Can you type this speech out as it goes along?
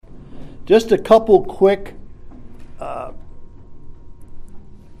Just a couple quick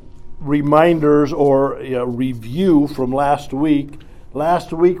reminders or review from last week.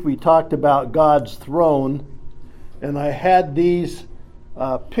 Last week we talked about God's throne, and I had these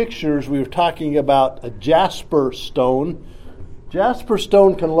pictures. We were talking about a jasper stone. Jasper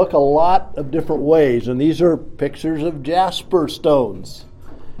stone can look a lot of different ways, and these are pictures of jasper stones.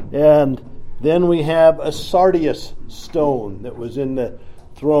 And then we have a sardius stone that was in the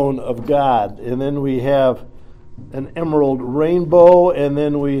throne of God. And then we have an emerald rainbow, and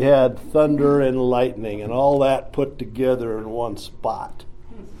then we had thunder and lightning, and all that put together in one spot.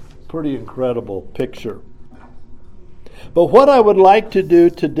 Pretty incredible picture. But what I would like to do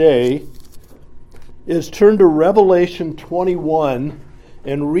today is turn to Revelation 21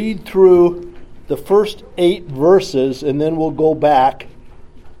 and read through the first 8 verses, and then we'll go back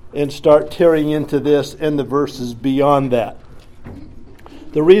and start tearing into this and the verses beyond that.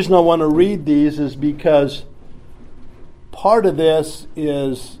 The reason I want to read these is because part of this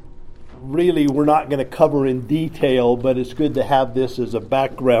is really we're not going to cover in detail, but it's good to have this as a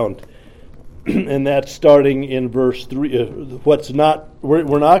background. And that's starting in verse 3.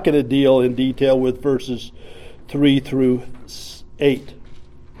 We're not going to deal in detail with verses 3 through 8.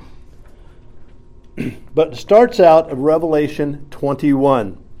 But it starts out of Revelation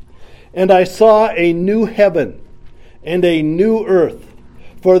 21. And I saw a new heaven and a new earth.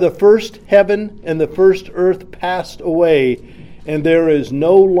 For the first heaven and the first earth passed away, and there is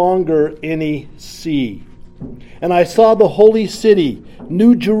no longer any sea. And I saw the holy city,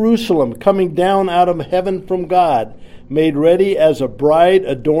 New Jerusalem, coming down out of heaven from God, made ready as a bride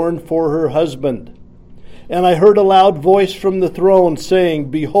adorned for her husband. And I heard a loud voice from the throne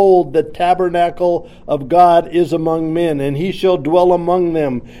saying, Behold, the tabernacle of God is among men, and he shall dwell among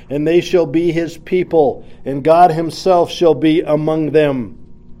them, and they shall be his people, and God himself shall be among them.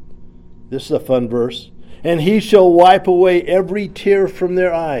 This is a fun verse. And he shall wipe away every tear from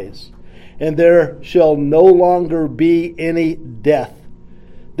their eyes, and there shall no longer be any death.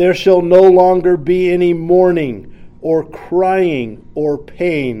 There shall no longer be any mourning, or crying, or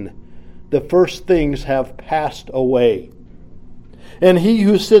pain. The first things have passed away. And he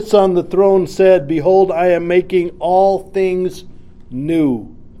who sits on the throne said, Behold, I am making all things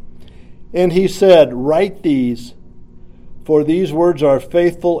new. And he said, Write these, for these words are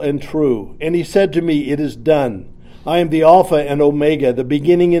faithful and true. And he said to me, It is done. I am the Alpha and Omega, the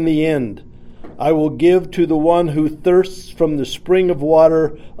beginning and the end. I will give to the one who thirsts from the spring of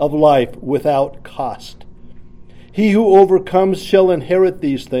water of life without cost. He who overcomes shall inherit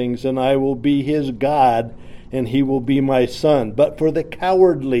these things, and I will be his God, and he will be my son. But for the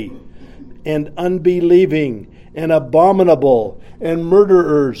cowardly and unbelieving and abominable and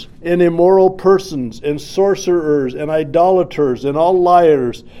murderers and immoral persons and sorcerers and idolaters and all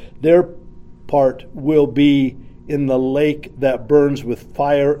liars, their part will be in the lake that burns with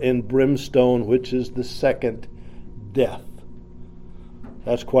fire and brimstone, which is the second death.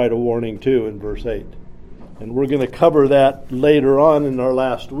 That's quite a warning too in verse 8. And we're going to cover that later on in our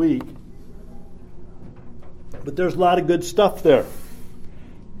last week. But there's a lot of good stuff there.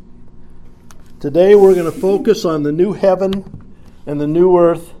 Today we're going to focus on the new heaven and the new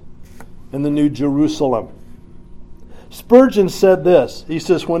earth and the new Jerusalem. Spurgeon said this. He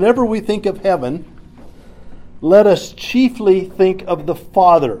says, Whenever we think of heaven, let us chiefly think of the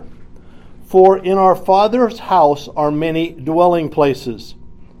Father. For in our Father's house are many dwelling places.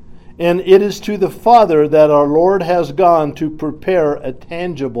 And it is to the Father that our Lord has gone to prepare a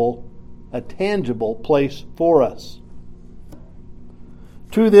tangible place for us.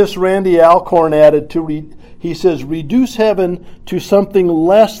 To this, Randy Alcorn added, he says, reduce heaven to something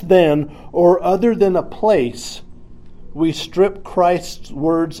less than or other than a place. We strip Christ's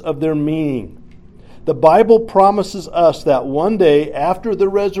words of their meaning. The Bible promises us that one day after the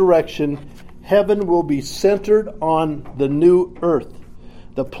resurrection, heaven will be centered on the new earth,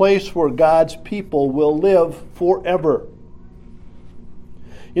 the place where God's people will live forever.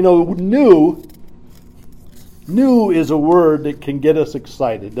 You know, new is a word that can get us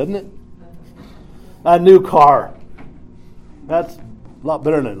excited, doesn't it? A new car. That's a lot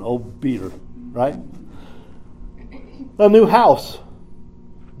better than an old beater, right? A new house.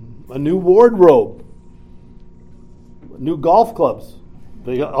 A new wardrobe. New golf clubs.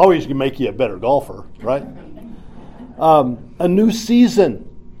 They always can make you a better golfer, right? A new season.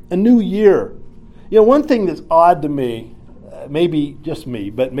 A new year. You know, one thing that's odd to me, maybe just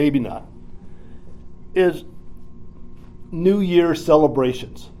me, but maybe not, is New Year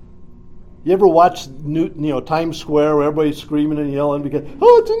celebrations. You ever watch Times Square where everybody's screaming and yelling because,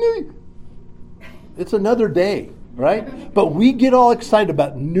 it's another day. right? But we get all excited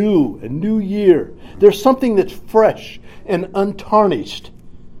about new, a new year. There's something that's fresh and untarnished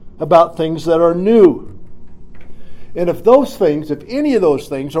about things that are new. And if any of those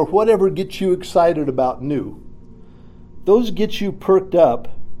things, or whatever gets you excited about new, those get you perked up,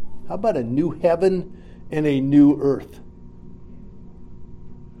 how about a new heaven and a new earth?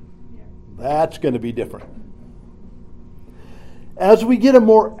 That's going to be different. As we get a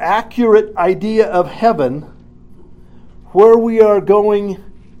more accurate idea of heaven, where we are going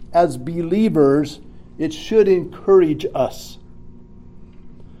as believers, it should encourage us.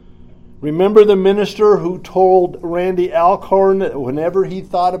 Remember the minister who told Randy Alcorn that whenever he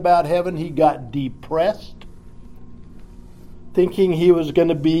thought about heaven, he got depressed, thinking he was going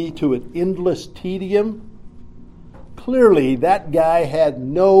to be to an endless tedium? Clearly, that guy had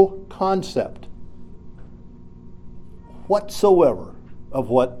no concept whatsoever of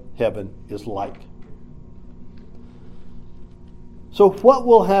what heaven is like. So what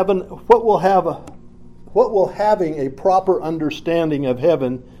will having a proper understanding of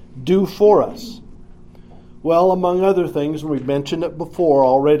heaven do for us? Well, among other things, and we've mentioned it before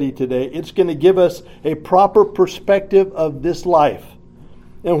already today, it's going to give us a proper perspective of this life.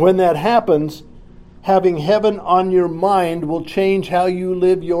 And when that happens, having heaven on your mind will change how you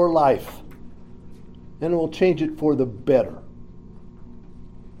live your life. And it will change it for the better.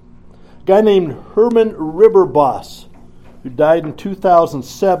 A guy named Herman Rijberbos, who died in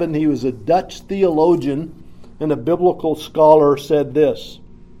 2007, he was a Dutch theologian and a biblical scholar, said this: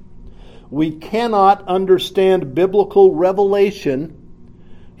 "We cannot understand biblical revelation,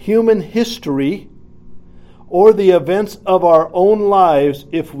 human history, or the events of our own lives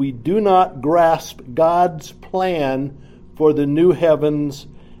if we do not grasp God's plan for the new heavens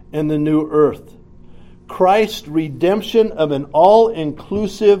and the new earth. Christ's redemption of an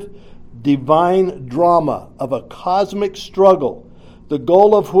all-inclusive divine drama of a cosmic struggle, the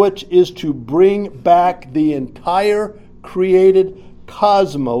goal of which is to bring back the entire created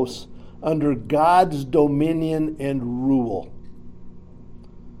cosmos under God's dominion and rule."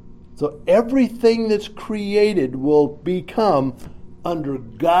 So everything that's created will become under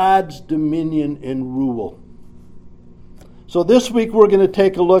God's dominion and rule. So this week we're going to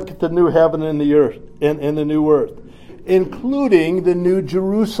take a look at the new heaven and the earth and the new earth, including the new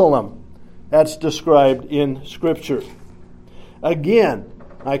Jerusalem that's described in Scripture. Again,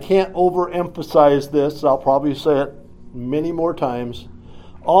 I can't overemphasize this. I'll probably say it many more times.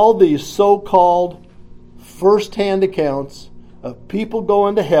 All these so-called first-hand accounts of people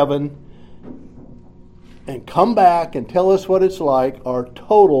going to heaven and come back and tell us what it's like are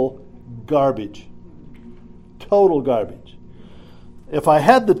total garbage. Total garbage. If I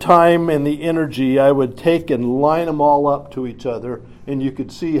had the time and the energy, I would take and line them all up to each other, and you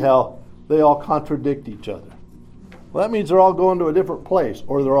could see how they all contradict each other. Well, that means they're all going to a different place,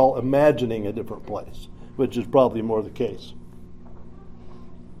 or they're all imagining a different place, which is probably more the case.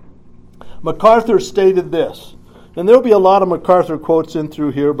 MacArthur stated this, and there'll be a lot of MacArthur quotes in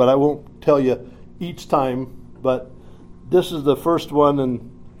through here, but I won't tell you each time, but this is the first one, and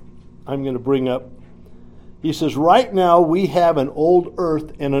I'm going to bring up. He says, "Right now we have an old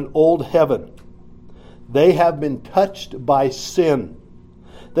earth and an old heaven. They have been touched by sin.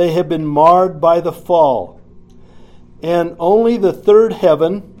 They have been marred by the fall. And only the third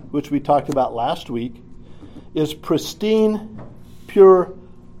heaven, which we talked about last week, is pristine, pure,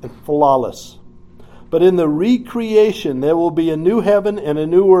 and flawless. But in the recreation, there will be a new heaven and a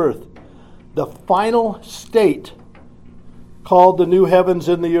new earth, the final state called the new heavens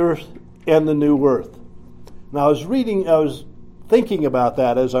and the earth and the new earth." Now, I was thinking about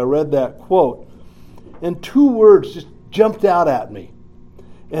that as I read that quote, and two words just jumped out at me.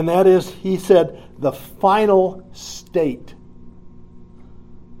 And that is, he said, the final state.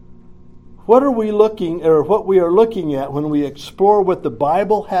 What we are looking at when we explore what the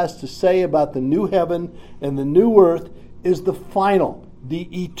Bible has to say about the new heaven and the new earth is the final,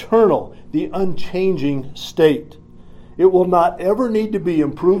 the eternal, the unchanging state. It will not ever need to be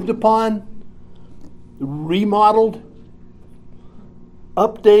improved upon, remodeled,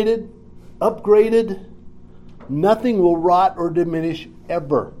 updated, upgraded. Nothing will rot or diminish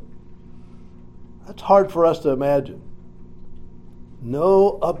ever. That's hard for us to imagine.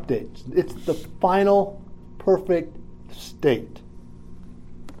 No updates. It's the final, perfect state.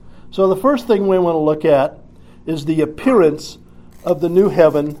 So the first thing we want to look at is the appearance of the new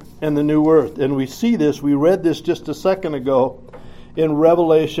heaven and the new earth. And we see this, we read this just a second ago in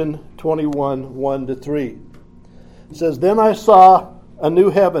Revelation 21, 1-3. It says, "Then I saw a new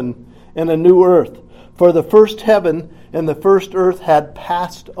heaven and a new earth, for the first heaven and the first earth had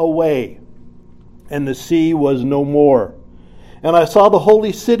passed away, and the sea was no more. And I saw the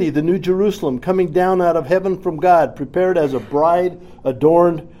holy city, the new Jerusalem, coming down out of heaven from God, prepared as a bride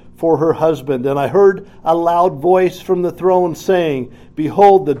adorned for her husband. And I heard a loud voice from the throne saying,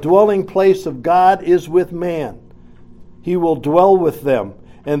 Behold, the dwelling place of God is with man. He will dwell with them,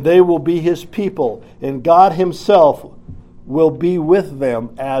 and they will be his people, and God himself will be with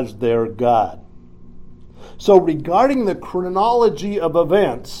them as their God. So regarding the chronology of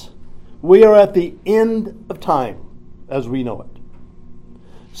events, we are at the end of time as we know it.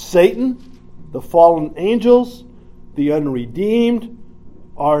 Satan, the fallen angels, the unredeemed,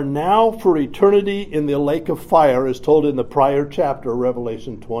 are now for eternity in the lake of fire, as told in the prior chapter of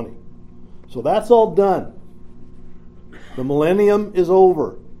Revelation 20. So that's all done. The millennium is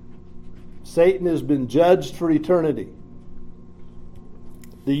over. Satan has been judged for eternity.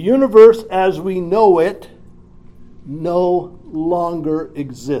 The universe as we know it no longer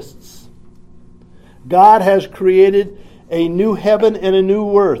exists. God has created a new heaven and a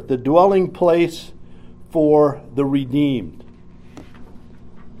new earth, the dwelling place for the redeemed.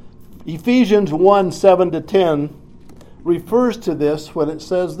 Ephesians 1, 7-10 refers to this when it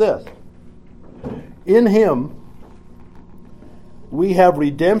says this. In him we have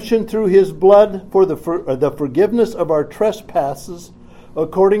redemption through his blood for the forgiveness of our trespasses,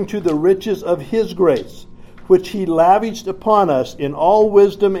 according to the riches of his grace, which he lavished upon us in all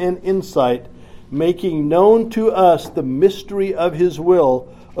wisdom and insight, making known to us the mystery of his will,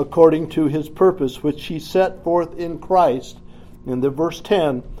 according to his purpose, which he set forth in Christ, in the verse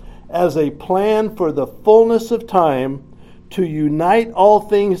 10, as a plan for the fullness of time, to unite all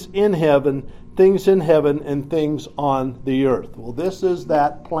things in heaven and things on the earth. Well, this is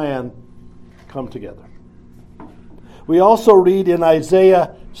that plan come together. We also read in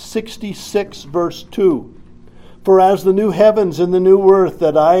Isaiah 66, verse 2, For as the new heavens and the new earth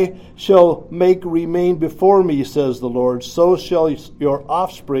that I shall make remain before me, says the Lord, so shall your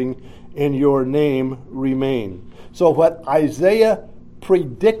offspring and your name remain. So what Isaiah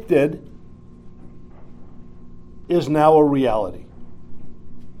predicted is now a reality,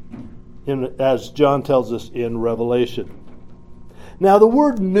 as John tells us in Revelation. Now the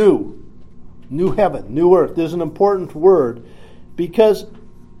word new heaven, new earth, is an important word because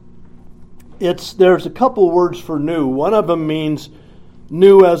there's a couple words for new. One of them means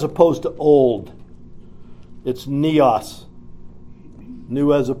new as opposed to old. It's neos,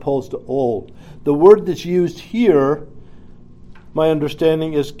 new as opposed to old. The word that's used here, my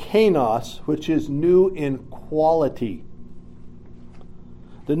understanding, is kainos, which is new in quality.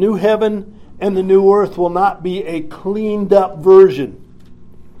 The new heaven and the new earth will not be a cleaned up version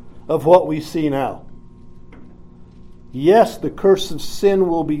of what we see now. Yes, the curse of sin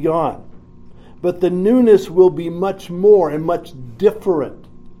will be gone, but the newness will be much more and much different.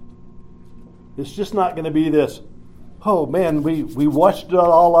 It's just not going to be this, oh man, we washed it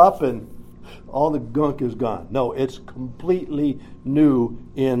all up and all the gunk is gone. No, it's completely new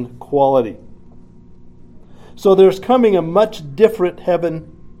in quality. So there's coming a much different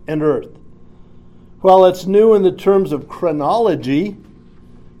heaven and earth. While it's new in the terms of chronology,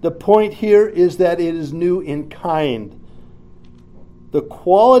 the point here is that it is new in kind. The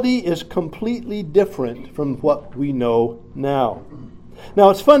quality is completely different from what we know now. Now,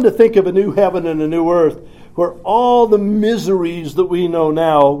 it's fun to think of a new heaven and a new earth where all the miseries that we know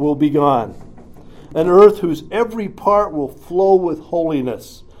now will be gone. An earth whose every part will flow with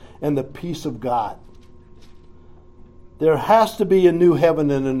holiness and the peace of God. There has to be a new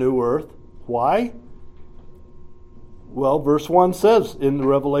heaven and a new earth. Why? Well, verse 1 says in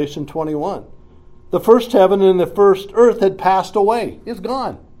Revelation 21, the first heaven and the first earth had passed away. It's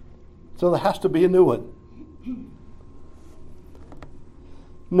gone. So there has to be a new one.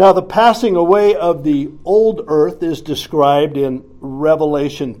 Now, the passing away of the old earth is described in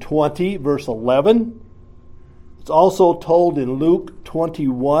Revelation 20, verse 11. It's also told in Luke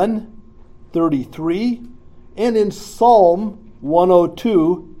 21, 33, and in Psalm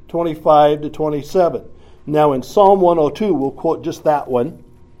 102, 25 to 27. Now, in Psalm 102, we'll quote just that one.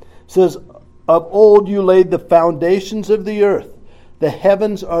 It says, Of old you laid the foundations of the earth. The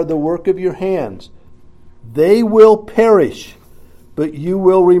heavens are the work of your hands. They will perish, but you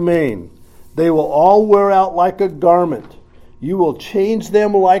will remain. They will all wear out like a garment. You will change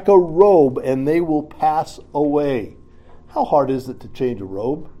them like a robe, and they will pass away. How hard is it to change a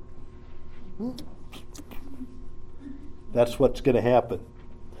robe? That's what's going to happen.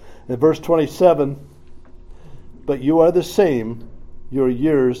 In verse 27, but you are the same, your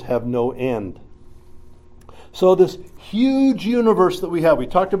years have no end. So this huge universe that we have, we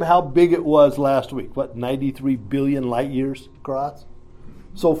talked about how big it was last week. 93 billion light years across?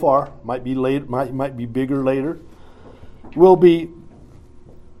 so far, might be late, might be bigger later, will be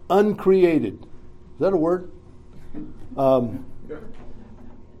uncreated. Is that a word?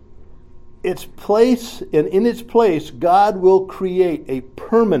 Its place, and in its place, God will create a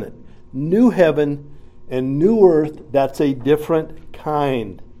permanent new heaven and new earth that's a different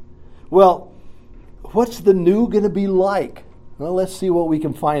kind. Well, what's the new going to be like? Well, let's see what we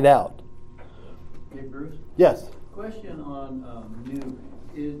can find out. Hey, Bruce? Yes? Question on new.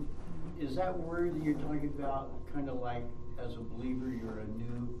 Is that word that you're talking about kind of like, as a believer, you're a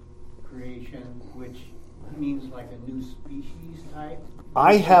new creation, which means like a new species type?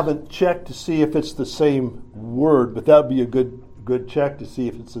 I haven't checked to see if it's the same word, but that would be a good check to see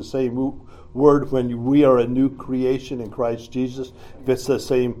if it's the same word when we are a new creation in Christ Jesus. If it's the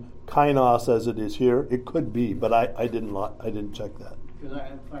same kainos as it is here, it could be, but I didn't check that. Because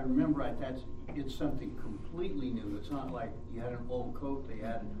if I remember right, it's something completely new. It's not like you had an old coat, they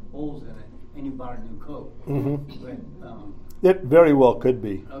had holes in it, and you bought a new coat. Mm-hmm. But, it very well could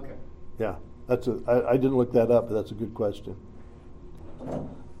be. Okay. Yeah, I didn't look that up, but that's a good question.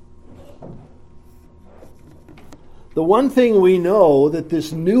 The one thing we know that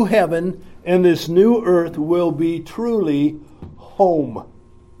this new heaven and this new earth will be truly home,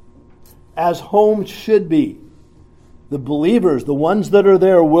 as home should be. The believers, the ones that are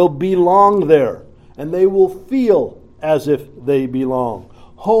there, will belong there, and they will feel as if they belong.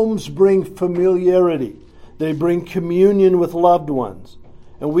 Homes bring familiarity. They bring communion with loved ones.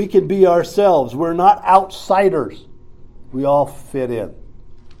 And we can be ourselves. We're not outsiders. We all fit in.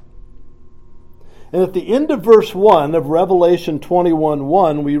 And at the end of verse 1 of Revelation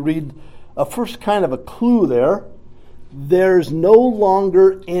 21:1, we read a first kind of a clue there. There's no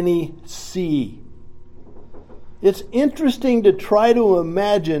longer any sea. It's interesting to try to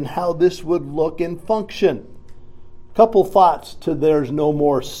imagine how this would look and function. Couple thoughts to there's no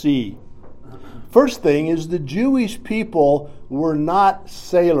more sea. First thing is the Jewish people were not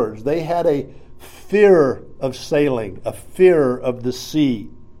sailors. They had a fear of sailing, a fear of the sea.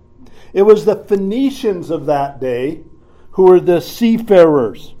 It was the Phoenicians of that day who were the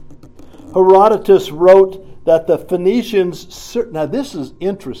seafarers. Herodotus wrote that the Phoenicians, now this is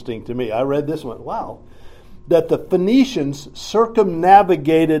interesting to me. I read this one, wow. That the Phoenicians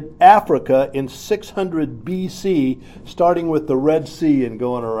circumnavigated Africa in 600 BC, starting with the Red Sea and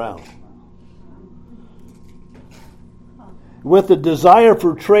going around. With a desire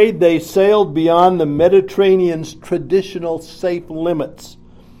for trade, they sailed beyond the Mediterranean's traditional safe limits.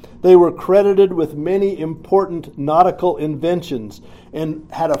 They were credited with many important nautical inventions and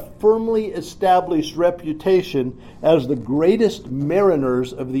had a firmly established reputation as the greatest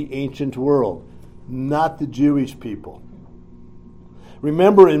mariners of the ancient world. Not the Jewish people.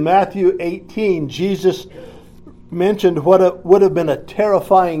 Remember in Matthew 18, Jesus mentioned what would have been a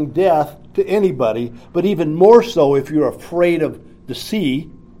terrifying death to anybody, but even more so if you're afraid of the sea,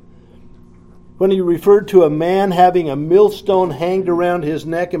 when he referred to a man having a millstone hanged around his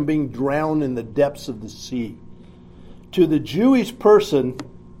neck and being drowned in the depths of the sea. To the Jewish person,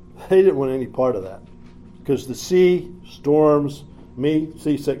 they didn't want any part of that, because the sea, storms,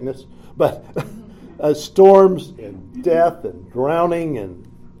 seasickness, but storms and death and drowning, and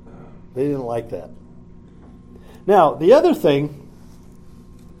they didn't like that. Now, the other thing,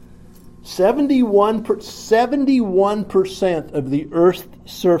 71% of the Earth's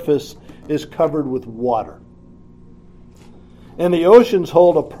surface is covered with water. And the oceans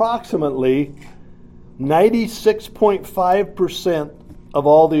hold approximately 96.5% of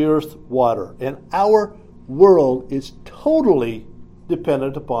all the Earth's water. And our world is totally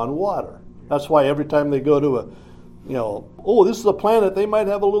dependent upon water. That's why every time they go to this is a planet, they might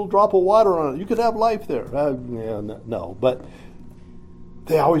have a little drop of water on it. You could have life there. No, but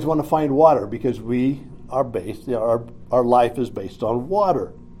they always want to find water because we are based, our life is based on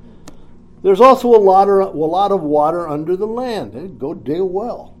water. There's also a lot of water under the land. Go dig a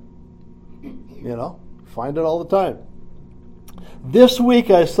well. Find it all the time. This week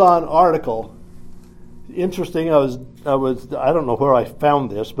I saw an article. Interesting. I don't know where I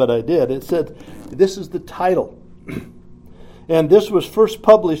found this, but I did. It said, this is the title. And this was first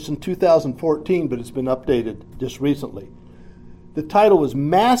published in 2014, but it's been updated just recently. The title was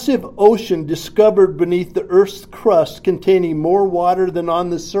Massive Ocean Discovered Beneath the Earth's Crust Containing More Water Than on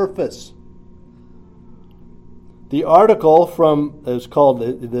the Surface. The article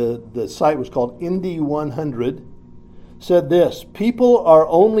the site was called Indy 100, said this: people are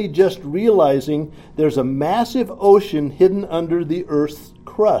only just realizing there's a massive ocean hidden under the Earth's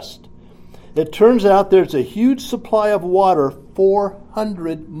crust. It turns out there's a huge supply of water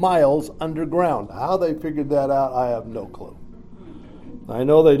 400 miles underground. How they figured that out, I have no clue. I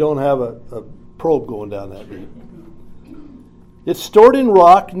know they don't have a probe going down that deep. It's stored in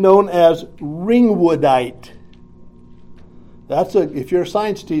rock known as ringwoodite. If you're a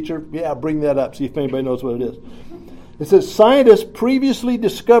science teacher, bring that up. See if anybody knows what it is. It says scientists previously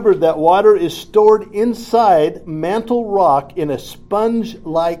discovered that water is stored inside mantle rock in a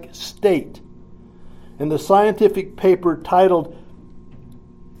sponge-like state. And the scientific paper titled,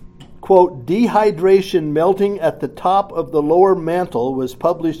 quote, "Dehydration Melting at the Top of the Lower Mantle" was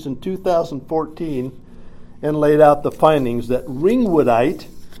published in 2014 and laid out the findings that ringwoodite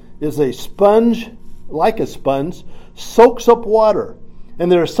is a sponge, like a sponge, soaks up water.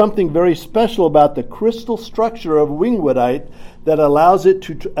 And there is something very special about the crystal structure of ringwoodite that allows it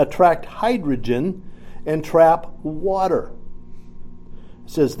to attract hydrogen and trap water.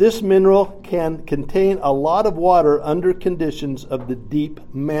 It says this mineral can contain a lot of water under conditions of the deep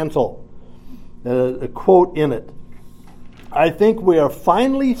mantle. A quote in it: "I think we are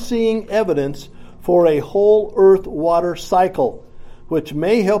finally seeing evidence for a whole earth water cycle, which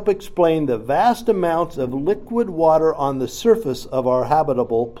may help explain the vast amounts of liquid water on the surface of our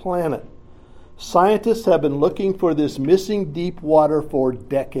habitable planet. Scientists have been looking for this missing deep water for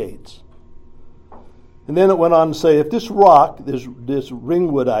decades." And then it went on to say, if this rock, this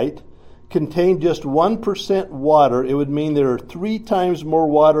ringwoodite, contained just 1% water, it would mean there are 3 times more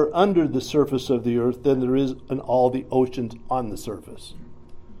water under the surface of the earth than there is in all the oceans on the surface.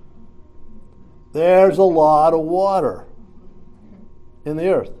 There's a lot of water in the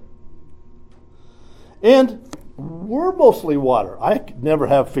earth. And we're mostly water. I never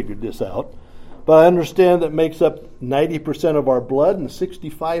have figured this out, but I understand that makes up 90% of our blood and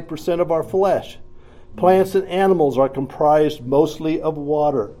 65% of our flesh. Plants and animals are comprised mostly of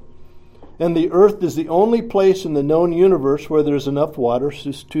water. And the earth is the only place in the known universe where there's enough water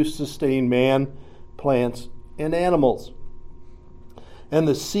to sustain man, plants, and animals. And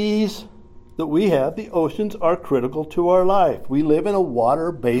the seas that we have, the oceans, are critical to our life. We live in a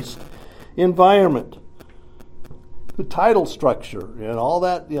water-based environment. The tidal structure and all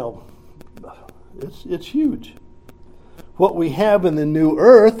that, it's huge. What we have in the new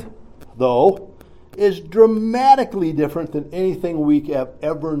earth, though, is dramatically different than anything we have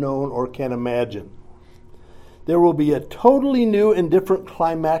ever known or can imagine. There will be a totally new and different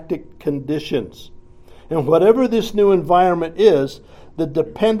climatic conditions. And whatever this new environment is, the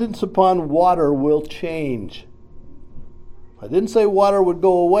dependence upon water will change. I didn't say water would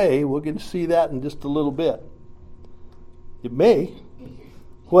go away. We're going to see that in just a little bit. It may.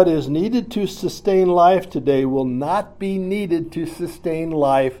 What is needed to sustain life today will not be needed to sustain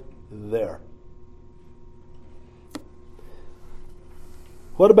life there.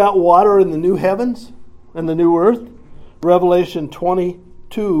 What about water in the new heavens and the new earth? Revelation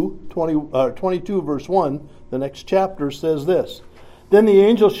 22 verse 1, the next chapter, says this: "Then the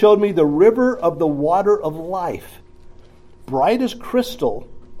angel showed me the river of the water of life, bright as crystal,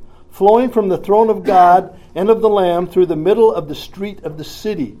 flowing from the throne of God and of the Lamb through the middle of the street of the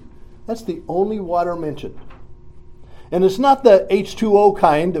city." That's the only water mentioned. And it's not the H2O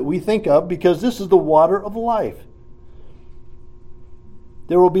kind that we think of, because this is the water of life.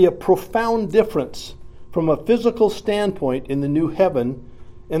 There will be a profound difference from a physical standpoint in the new heaven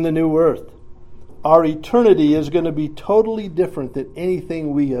and the new earth. Our eternity is going to be totally different than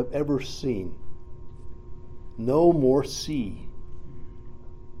anything we have ever seen. No more sea.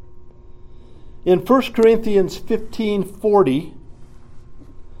 In 1 Corinthians 15:40,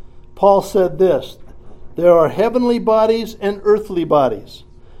 Paul said this: "There are heavenly bodies and earthly bodies,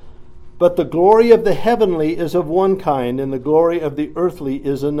 but the glory of the heavenly is of one kind, and the glory of the earthly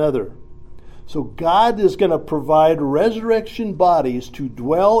is another." So God is going to provide resurrection bodies to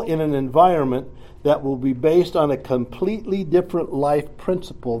dwell in an environment that will be based on a completely different life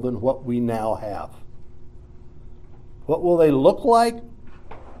principle than what we now have. What will they look like?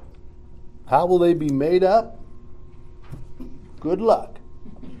 How will they be made up? Good luck.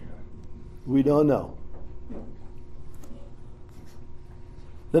 We don't know.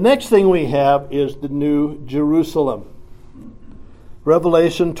 The next thing we have is the New Jerusalem.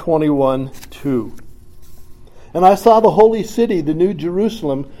 Revelation 21:2. "And I saw the holy city, the New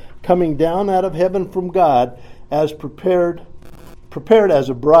Jerusalem, coming down out of heaven from God, as prepared as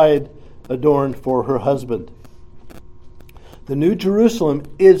a bride adorned for her husband." The New Jerusalem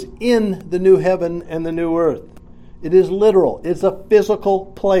is in the new heaven and the new earth. It is literal. It's a physical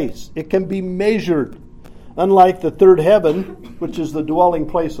place. It can be measured. Unlike the third heaven, which is the dwelling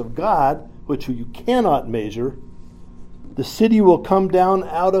place of God, which you cannot measure, the city will come down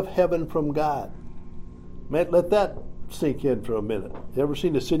out of heaven from God. Let that sink in for a minute. You ever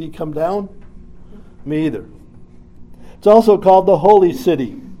seen a city come down? Me either. It's also called the Holy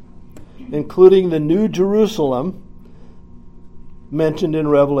City, including the New Jerusalem mentioned in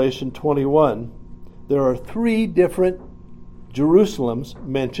Revelation 21. There are 3 different Jerusalems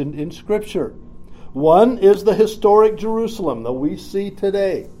mentioned in Scripture. One is the historic Jerusalem that we see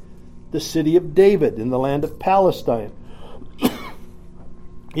today, the city of David in the land of Palestine.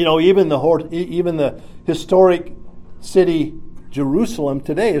 Even the historic city Jerusalem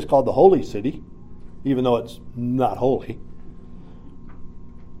today is called the Holy City, even though it's not holy.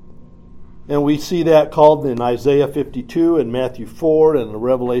 And we see that called in Isaiah 52 and Matthew 4 and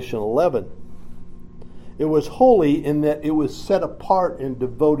Revelation 11. It was holy in that it was set apart and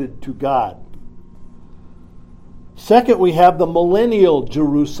devoted to God. Second, we have the millennial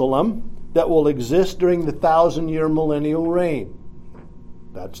Jerusalem that will exist during the 1,000-year millennial reign.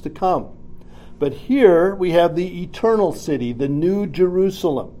 That's to come. But here we have the eternal city, the New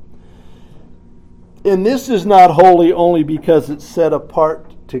Jerusalem. And this is not holy only because it's set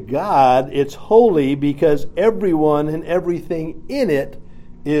apart to God. It's holy because everyone and everything in it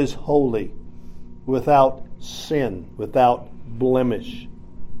is holy, without sin, without blemish.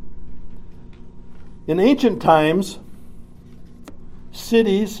 In ancient times,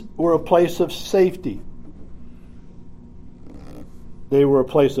 cities were a place of safety. They were a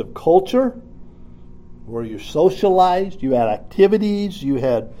place of culture, where you socialized, you had activities, you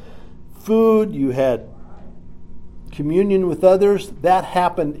had food, you had communion with others. That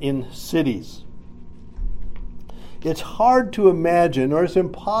happened in cities. It's hard to imagine, or it's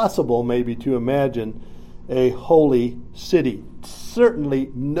impossible maybe to imagine, a holy city.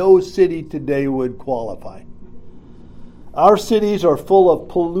 Certainly no city today would qualify. Our cities are full of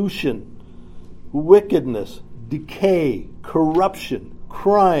pollution, wickedness, decay, corruption,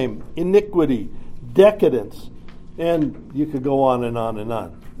 crime, iniquity, decadence, and you could go on and on and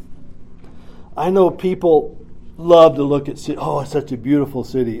on. I know people love to look at cities. Oh, it's such a beautiful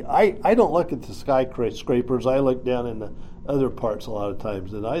city. I don't look at the skyscrapers. I look down in the other parts a lot of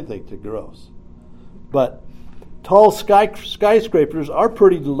times, and I think they're gross. But tall skyscrapers are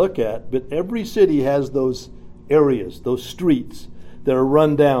pretty to look at, but every city has those areas, those streets that are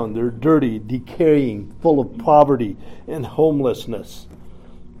run down. They're dirty, decaying, full of poverty and homelessness,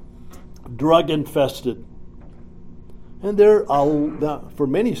 drug-infested. And for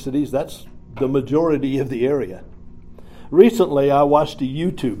many cities, that's the majority of the area. Recently, I watched a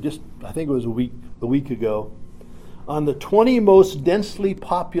YouTube, I think it was a week ago, on the 20 most densely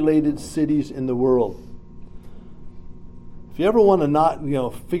populated cities in the world. If you ever want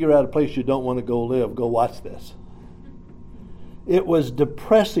to figure out a place you don't want to go live, go watch this. It was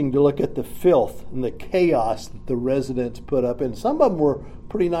depressing to look at the filth and the chaos that the residents put up in. Some of them were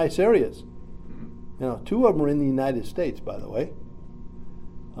pretty nice areas. 2 of them were in the United States, by the way.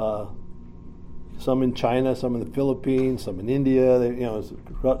 Some in China, some in the Philippines, some in India. It's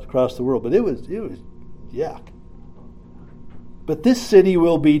across the world. But it was yuck. But this city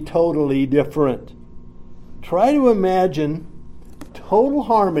will be totally different. Try to imagine total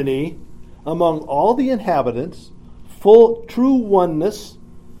harmony among all the inhabitants, full true oneness,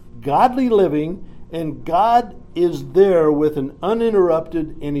 godly living, and God is there with an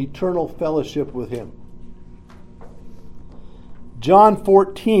uninterrupted and eternal fellowship with Him. John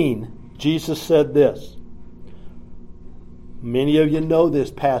 14, Jesus said this. Many of you know this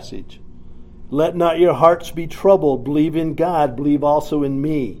passage. Let not your hearts be troubled. Believe in God. Believe also in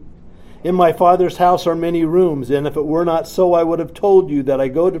me. In my Father's house are many rooms, and if it were not so, I would have told you that I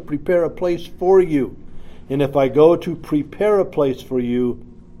go to prepare a place for you. And if I go to prepare a place for you,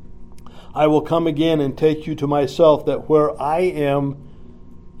 I will come again and take you to myself, that where I am,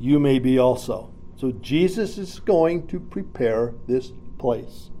 you may be also. So Jesus is going to prepare this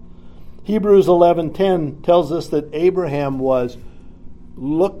place. Hebrews 11:10 tells us that Abraham was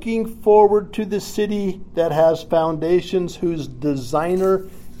looking forward to the city that has foundations, whose designer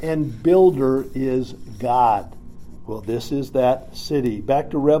and builder is God. Well, this is that city. Back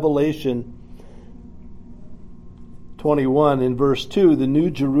to Revelation 21 in verse 2, the New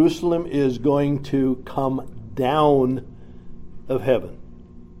Jerusalem is going to come down of heaven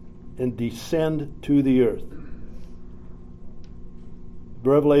and descend to the earth.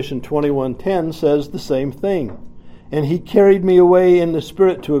 Revelation 21:10 says the same thing. And he carried me away in the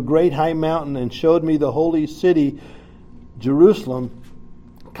Spirit to a great high mountain and showed me the holy city, Jerusalem,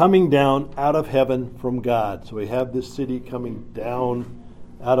 coming down out of heaven from God. So we have this city coming down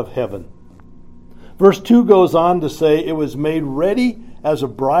out of heaven. Verse 2 goes on to say, it was made ready as a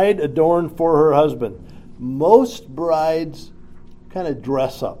bride adorned for her husband. Most brides kind of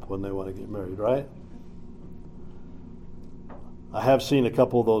dress up when they want to get married, right? I have seen a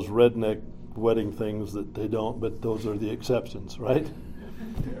couple of those redneck wedding things that they don't, but those are the exceptions, right?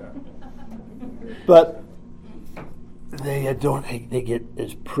 But they get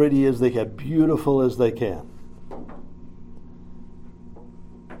as pretty as they can, beautiful as they can.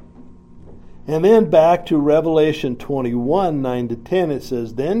 And then back to Revelation 21, 9-10, it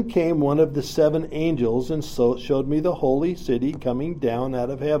says, Then came one of the 7 angels and showed me the holy city coming down out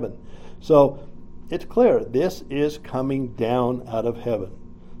of heaven. So it's clear, this is coming down out of heaven.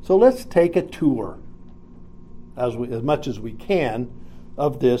 So let's take a tour, as much as we can,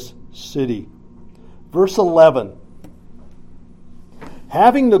 of this city. Verse 11.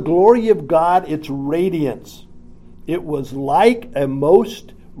 Having the glory of God, its radiance, it was like a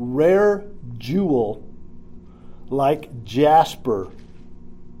most rare jewel, like jasper,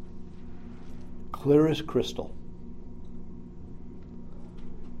 clear as crystal.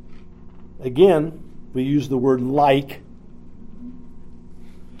 Again, we use the word like.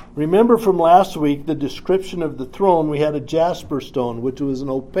 Remember from last week the description of the throne, we had a jasper stone, which was an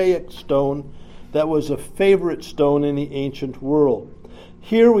opaque stone that was a favorite stone in the ancient world.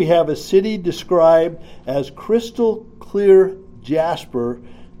 Here we have a city described as crystal clear jasper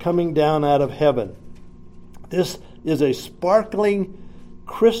coming down out of heaven. This is a sparkling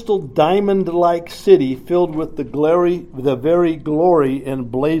crystal diamond-like city filled with the very glory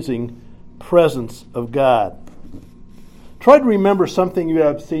and blazing presence of God. Try to remember something you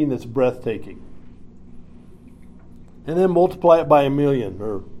have seen that's breathtaking. And then multiply it by 1 million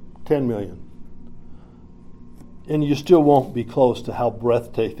or 10 million. And you still won't be close to how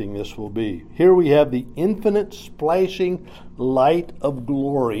breathtaking this will be. Here we have the infinite splashing light of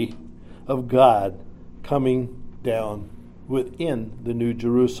glory of God coming down within the New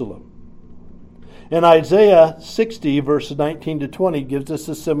Jerusalem. And Isaiah 60, verses 19-20, gives us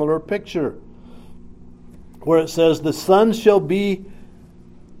a similar picture, where it says, The sun shall be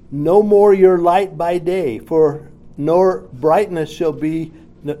no more your light by day, nor for brightness shall the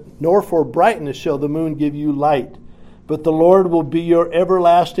moon give you light. But the Lord will be your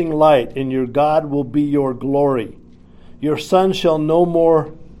everlasting light, and your God will be your glory. Your sun shall no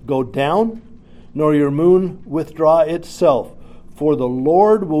more go down, nor your moon withdraw itself. For the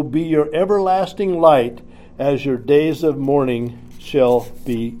Lord will be your everlasting light, as your days of mourning shall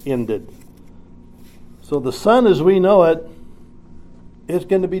be ended. So the sun as we know it is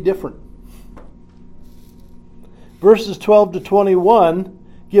going to be different. Verses 12-21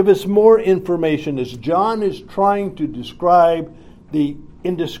 give us more information as John is trying to describe the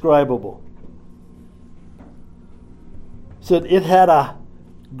indescribable. It said it had a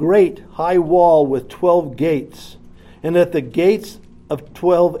great high wall with 12 gates, and at the gates of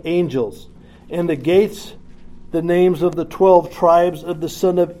 12 angels, and the gates, the names of the 12 tribes of the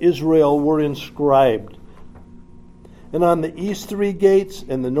son of Israel were inscribed. And on the east 3 gates,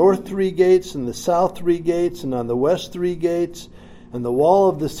 and the north 3 gates, and the south 3 gates, and on the west 3 gates. And the wall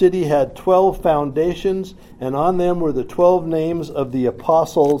of the city had 12 foundations, and on them were the 12 names of the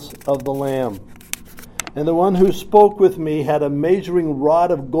apostles of the Lamb. And the one who spoke with me had a measuring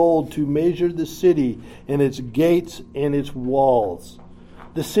rod of gold to measure the city, and its gates and its walls.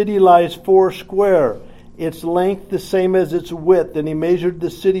 The city lies 4 square, its length the same as its width, and he measured the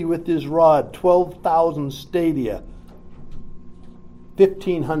city with his rod, 12,000 stadia,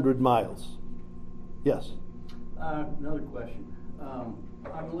 1,500 miles. Yes? Another question.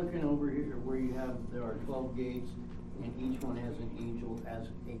 I'm looking over here where there are 12 gates, and each one has an angel as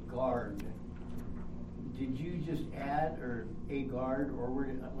a guard. Did you just add a guard, or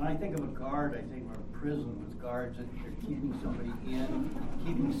when I think of a guard, I think of a prison with guards that are keeping somebody in,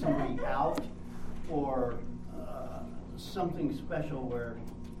 keeping somebody out, or something special where.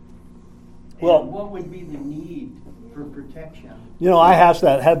 Well, what would be the need for protection? I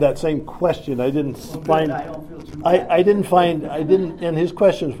had that same question. I didn't find. I don't feel too bad. I didn't. And his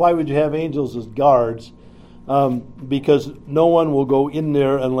question is, why would you have angels as guards? Because no one will go in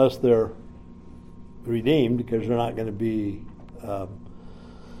there unless they're redeemed, because they're not going to be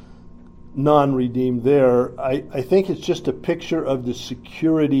non-redeemed there. I think it's just a picture of the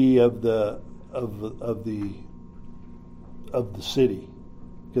security of the city.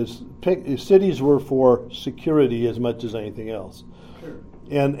 Because cities were for security as much as anything else. Sure.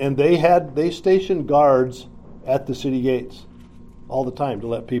 And they stationed guards at the city gates all the time to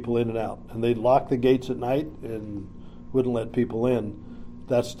let people in and out. And they'd lock the gates at night and wouldn't let people in.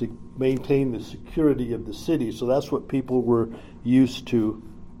 That's to maintain the security of the city. So that's what people were used to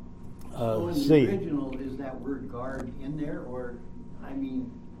seeing. In the original, is that word guard in there? Or, as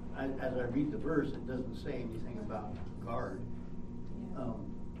I read the verse, it doesn't say anything about guard.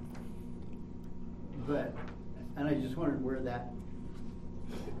 And I just wondered where that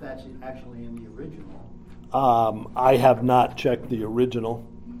if that's actually in the original. I have not checked the original,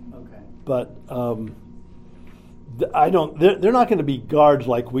 Okay. but I don't. They're not going to be guards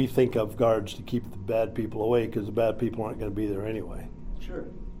like we think of guards to keep the bad people away, because the bad people aren't going to be there anyway. Sure.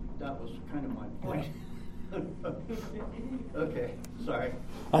 That was kind of my point. Okay. Sorry.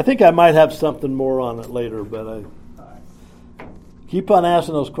 I think I might have something more on it later, but All right. keep on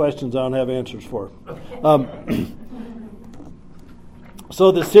asking those questions I don't have answers for.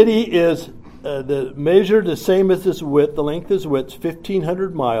 So the city is the measured the same as its width. The length is width,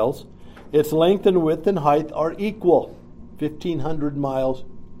 1,500 miles. Its length and width and height are equal, 1,500 miles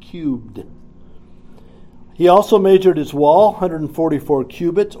cubed. He also measured its wall, 144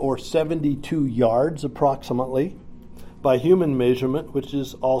 cubits, or 72 yards approximately, by human measurement, which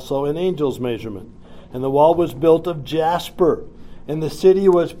is also an angel's measurement. And the wall was built of jasper, and the city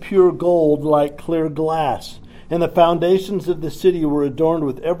was pure gold like clear glass. And the foundations of the city were adorned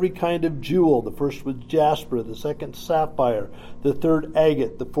with every kind of jewel. The first was jasper, the second sapphire, the third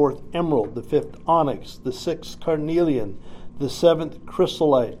agate, the fourth emerald, the fifth onyx, the sixth carnelian, the seventh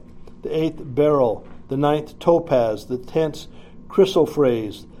chrysolite, the eighth beryl, the ninth topaz, the 10th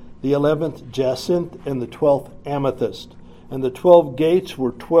chrysoprase, the 11th jacinth, and the 12th amethyst. And the 12 gates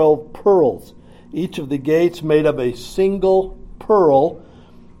were 12 pearls, each of the gates made of a single pearl,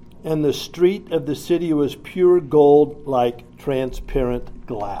 and the street of the city was pure gold like transparent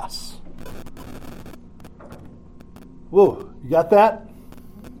glass. Whoa, you got that?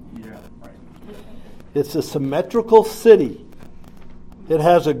 Yeah. Right. It's a symmetrical city. It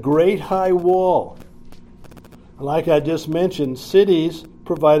has a great high wall. Like I just mentioned, cities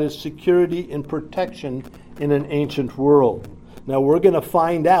provided security and protection in an ancient world. Now we're going to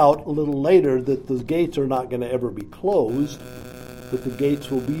find out a little later that the gates are not going to ever be closed, but the gates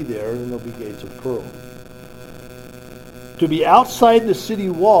will be there, and they'll be gates of pearl. To be outside the city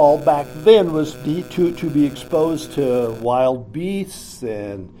wall back then was to be exposed to wild beasts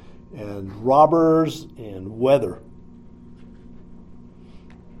and robbers and weather.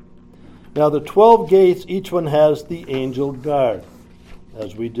 Now the 12 gates, each one has the angel guard,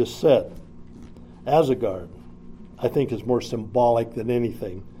 as we just said, as a guard. I think is more symbolic than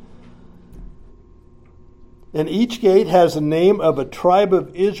anything. And each gate has the name of a tribe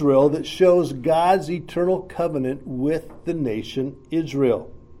of Israel that shows God's eternal covenant with the nation Israel.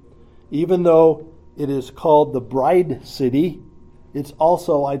 Even though it is called the bride city, it's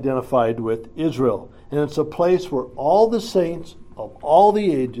also identified with Israel. And it's a place where all the saints of all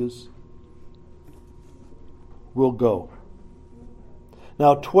the ages will go.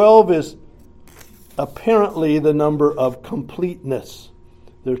 Now 12 is apparently the number of completeness.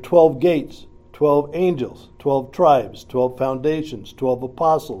 There are 12 gates, 12 angels, 12 tribes, 12 foundations, 12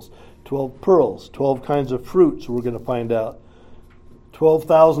 apostles, 12 pearls, 12 kinds of fruits, we're going to find out.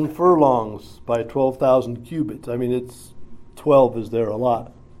 12,000 furlongs by 12,000 cubits. I mean, it's 12 is there a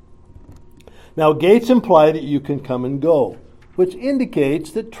lot. Now, gates imply that you can come and go, which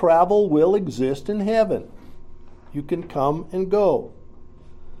indicates that travel will exist in heaven. You can come and go.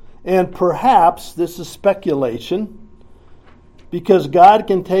 And perhaps this is speculation, because God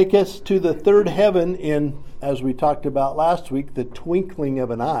can take us to the third heaven in, as we talked about last week, the twinkling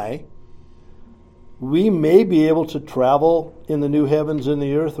of an eye. We may be able to travel in the new heavens and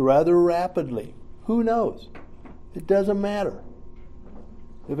the earth rather rapidly. Who knows? It doesn't matter.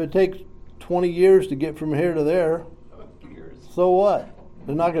 If it takes 20 years to get from here to there, so what?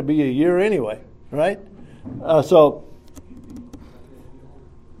 It's not going to be a year anyway, right?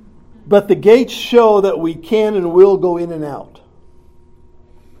 But the gates show that we can and will go in and out.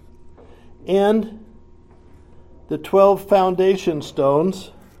 And the 12 foundation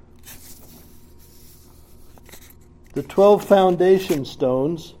stones,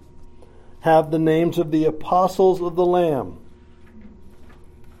 have the names of the apostles of the Lamb.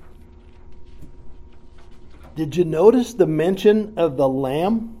 Did you notice the mention of the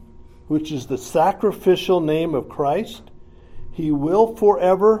Lamb, which is the sacrificial name of Christ? He will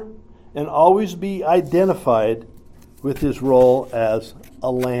forever and always be identified with his role as a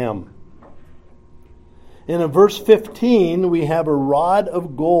lamb. And in verse 15, we have a rod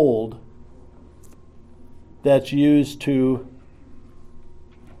of gold that's used to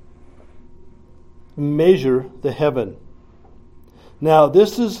measure the heaven. Now,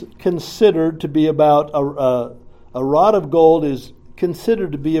 this is considered to be about a rod of gold is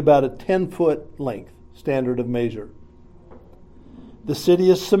considered to be about a 10-foot length, standard of measure. The city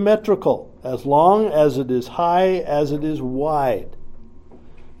is symmetrical, as long as it is high as it is wide.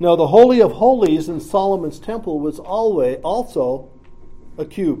 Now, the Holy of Holies in Solomon's temple was also a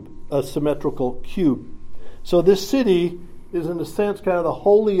cube, a symmetrical cube. So this city is in a sense kind of the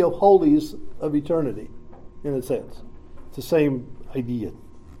holy of holies of eternity, in a sense. It's the same idea.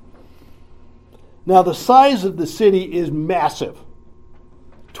 Now the size of the city is massive.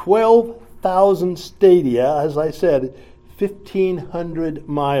 12,000 stadia, as I said, 1,500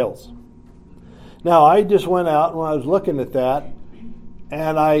 miles. Now I just went out when I was looking at that,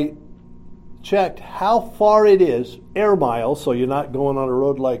 and I checked how far it is, air miles, so you're not going on a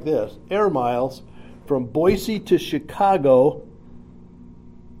road like this, air miles from Boise to Chicago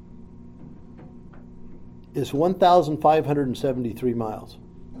is 1,573 miles.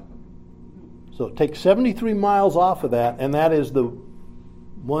 So take 73 miles off of that, and that is the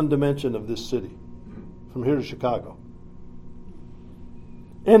one dimension of this city, from here to Chicago.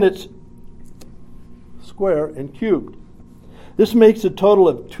 And it's square and cubed. This makes a total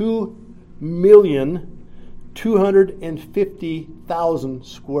of 2,250,000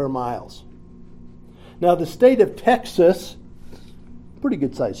 square miles. Now the state of Texas, pretty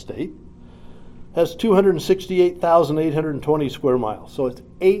good sized state, has 268,820 square miles. So it's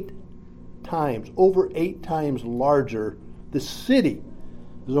over 8 times larger. The city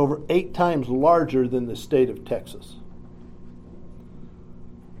is over 8 times larger than the state of Texas.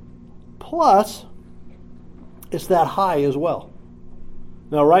 Plus, it's that high as well.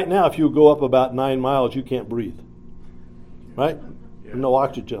 Now, right now, if you go up about 9 miles, you can't breathe. Right? There's no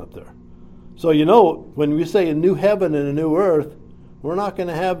oxygen up there. So, you know, when we say a new heaven and a new earth, we're not going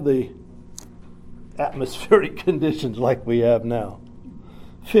to have the atmospheric conditions like we have now.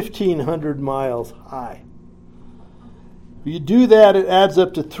 1,500 miles high. If you do that, it adds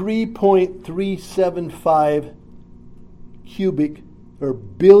up to 3.375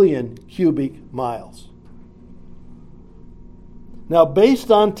 billion cubic miles. Now, based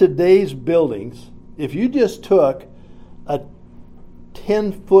on today's buildings, if you just took a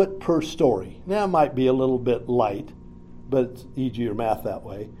 10 foot per story, now it might be a little bit light, but it's easier math that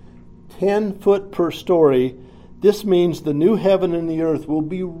way. 10 foot per story, this means the new heaven and the earth will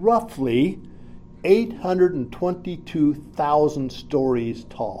be roughly 822,000 stories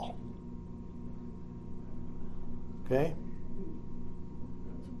tall. Okay?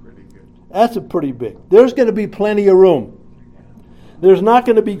 That's a pretty big. There's going to be plenty of room. There's not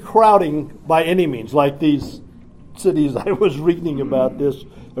going to be crowding by any means, like these cities I was reading about this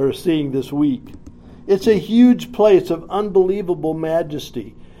or seeing this week. It's a huge place of unbelievable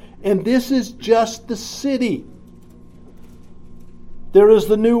majesty. And this is just the city. There is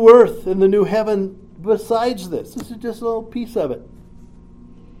the new earth and the new heaven besides this. This is just a little piece of it.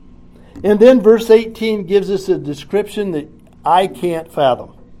 And then verse 18 gives us a description that I can't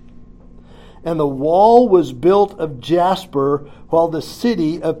fathom. And the wall was built of jasper, while the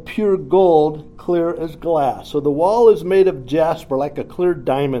city of pure gold, clear as glass. So the wall is made of jasper, like a clear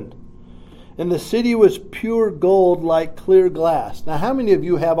diamond. And the city was pure gold, like clear glass. Now, how many of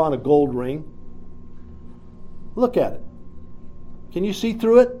you have on a gold ring? Look at it. Can you see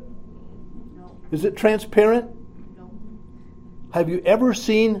through it? No. Is it transparent? No. Have you ever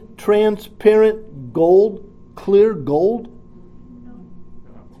seen transparent gold, clear gold? No.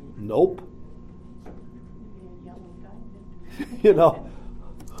 Nope. Maybe a yellow diamond. You know,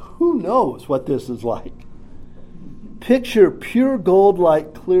 who knows what this is like? Picture pure gold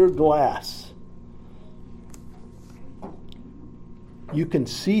like clear glass. You can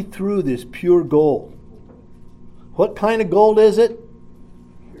see through this pure gold. What kind of gold is it?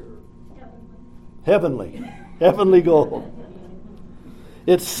 Heavenly. Heavenly gold.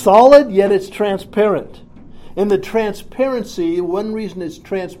 It's solid, yet it's transparent. And the transparency, one reason it's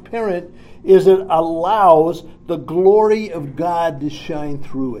transparent, is it allows the glory of God to shine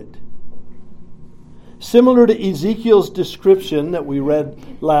through it. Similar to Ezekiel's description that we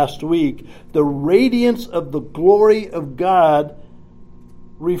read last week, the radiance of the glory of God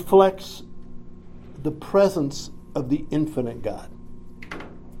reflects the presence of the infinite God.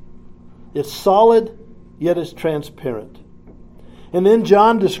 It's solid, yet it's transparent. And then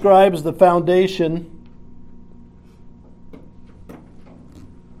John describes the foundation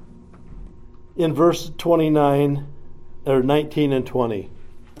in verse 29 or 19 and 20.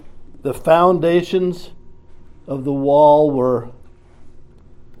 The foundations of the wall were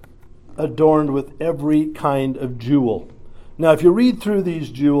adorned with every kind of jewel. Now, if you read through these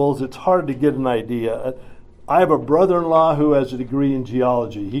jewels, it's hard to get an idea. I have a brother-in-law who has a degree in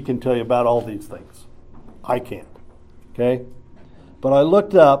geology. He can tell you about all these things. I can't. Okay? But I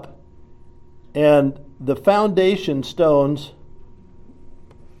looked up, and the foundation stones,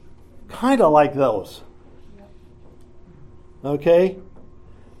 kind of like those. Okay?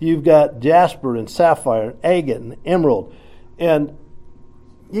 You've got jasper and sapphire and agate and emerald. And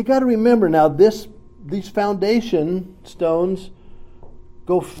you got to remember now, this these foundation stones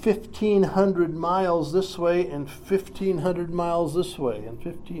go 1,500 miles this way and 1,500 miles this way and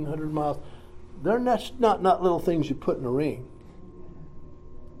 1,500 miles. They're not little things you put in a ring.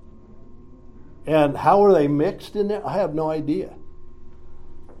 And how are they mixed in there? I have no idea.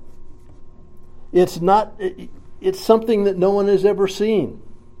 It's something that no one has ever seen.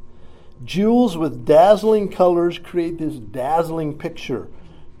 Jewels with dazzling colors create this dazzling picture.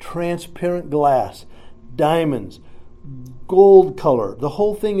 Transparent glass, diamonds, gold color. The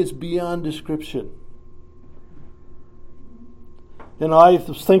whole thing is beyond description. And I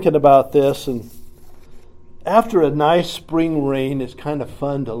was thinking about this, and after a nice spring rain, it's kind of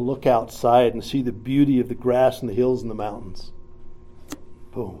fun to look outside and see the beauty of the grass and the hills and the mountains.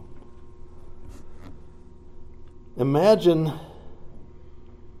 Boom. Imagine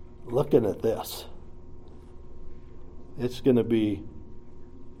looking at this. It's going to be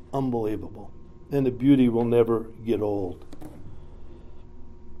unbelievable. And the beauty will never get old.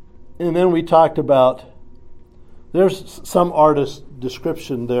 And then we talked about, there's some artist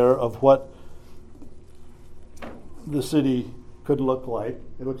description there of what the city could look like.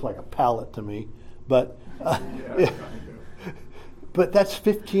 It looks like a palette to me. But but that's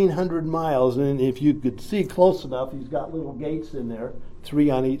 1,500 miles. And if you could see close enough, he's got little gates in there, 3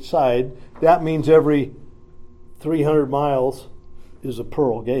 on each side. That means every 300 miles is a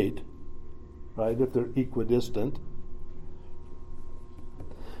pearl gate, right, if they're equidistant.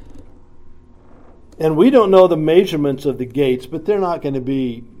 And we don't know the measurements of the gates, but they're not going to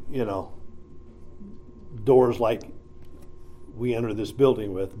be, doors like we enter this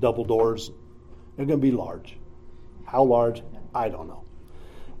building with, double doors. They're going to be large. How large? I don't know.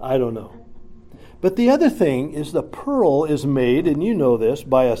 But the other thing is the pearl is made, and you know this,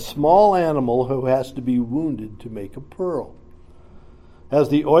 by a small animal who has to be wounded to make a pearl. As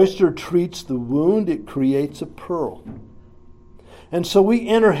the oyster treats the wound, it creates a pearl. And so we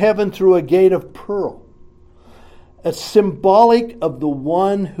enter heaven through a gate of pearl. It's symbolic of the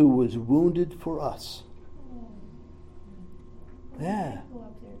one who was wounded for us. Yeah.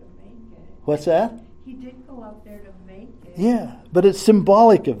 What's that? He did go up there to make it. Yeah, but it's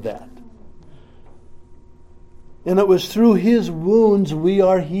symbolic of that. And it was through his wounds we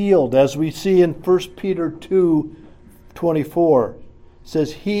are healed, as we see in 1 Peter 2:24. It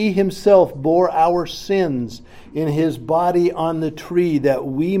says, he himself bore our sins in his body on the tree, that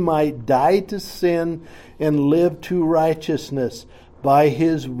we might die to sin and live to righteousness. By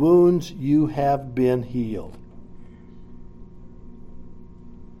his wounds you have been healed.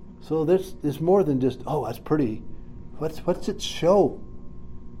 So there's more than just, that's pretty. What's it show?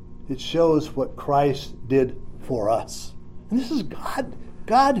 It shows what Christ did for us. And this is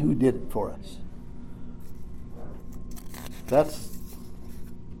God who did it for us. That's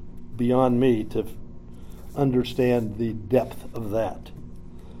beyond me to understand the depth of that.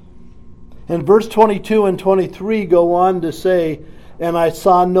 And verse 22 and 23 go on to say, and I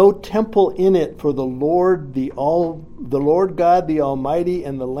saw no temple in it, for the Lord God, the Almighty,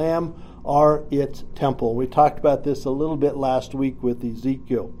 and the Lamb are its temple. We talked about this a little bit last week with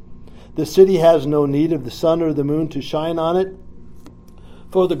Ezekiel. The city has no need of the sun or the moon to shine on it,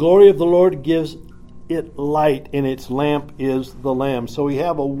 for the glory of the Lord gives it light, and its lamp is the Lamb. So we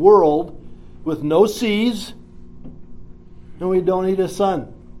have a world with no seas, and we don't need a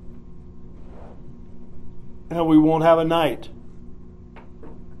sun. And we won't have a night.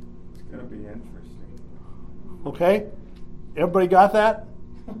 It's going to be interesting. Okay? Everybody got that?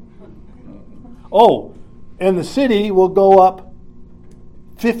 Oh, and the city will go up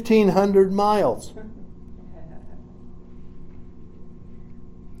 1,500 miles.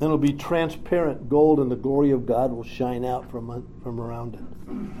 And it'll be transparent gold, and the glory of God will shine out from around it.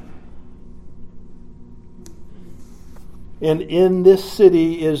 And in this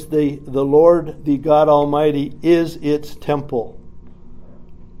city is the Lord, the God Almighty, is its temple.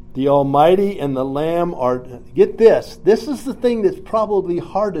 The Almighty and the Lamb are, get this is the thing that's probably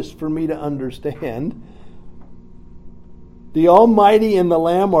hardest for me to understand. The Almighty and the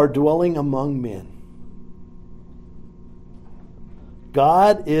Lamb are dwelling among men.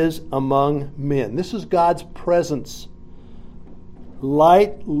 God is among men. This is God's presence.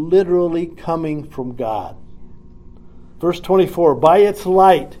 Light literally coming from God. Verse 24, by its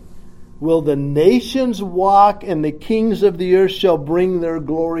light will the nations walk, and the kings of the earth shall bring their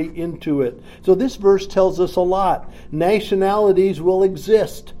glory into it. So this verse tells us a lot. Nationalities will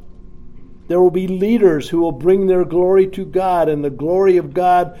exist. There will be leaders who will bring their glory to God, and the glory of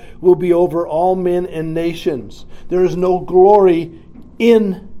God will be over all men and nations. There is no glory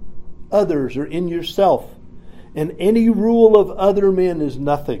in others or in yourself, and any rule of other men is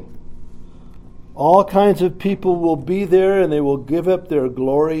nothing. All kinds of people will be there, and they will give up their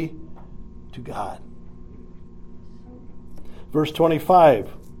glory to God. Verse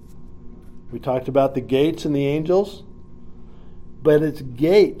 25. We talked about the gates and the angels. But its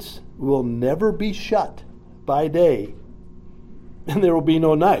gates will never be shut by day, and there will be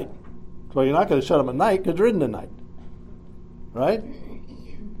no night. So you're not going to shut them at night because there isn't a night. Right?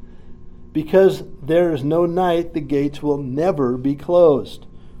 Because there is no night, the gates will never be closed.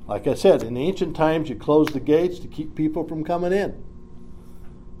 Like I said, in ancient times, you closed the gates to keep people from coming in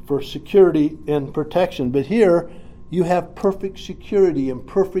for security and protection. But here, you have perfect security and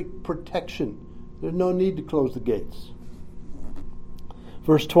perfect protection. There's no need to close the gates.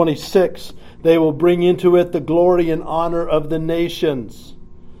 Verse 26, they will bring into it the glory and honor of the nations.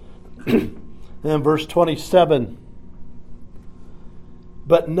 And verse 27,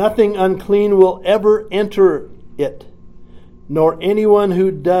 but nothing unclean will ever enter it, nor anyone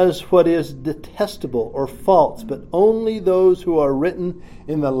who does what is detestable or false, but only those who are written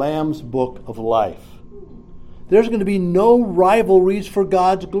in the Lamb's book of life. There's going to be no rivalries for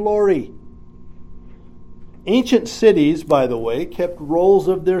God's glory. Ancient cities, by the way, kept rolls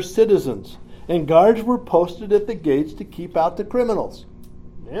of their citizens, and guards were posted at the gates to keep out the criminals.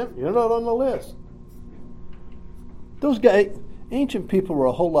 Yeah, you're not on the list. Those guys, ancient people were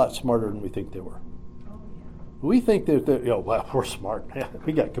a whole lot smarter than we think they were. We think that well, we're smart. Yeah,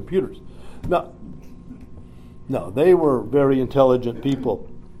 we got computers. No, they were very intelligent people.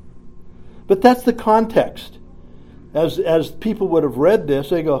 But that's the context. As people would have read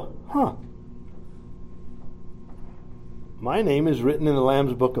this, they go, huh. My name is written in the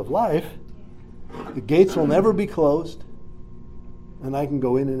Lamb's book of life. The gates will never be closed, and I can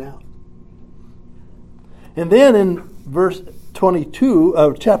go in and out. And then in verse 22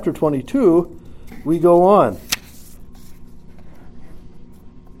 of chapter 22, we go on.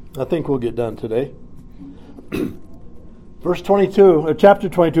 I think we'll get done today. Verse 22, chapter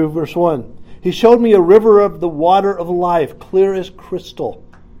 22, verse 1. He showed me a river of the water of life, clear as crystal.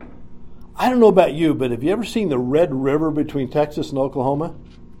 I don't know about you, but have you ever seen the Red River between Texas and Oklahoma?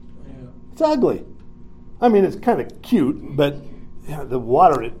 Yeah. It's ugly. I mean, it's kind of cute, but the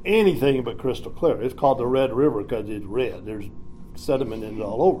water is anything but crystal clear. It's called the Red River because it's red. There's sediment in it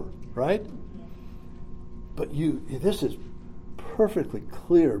all over, right? But this is perfectly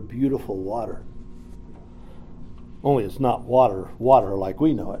clear, beautiful water. Only it's not water like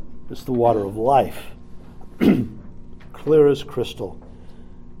we know it. It's the water of life. Clear as crystal.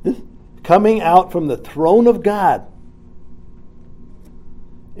 Coming out from the throne of God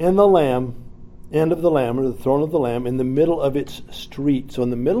and the Lamb, and of the Lamb, or the throne of the Lamb, in the middle of its street. So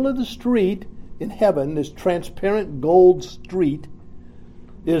in the middle of the street in heaven, this transparent gold street,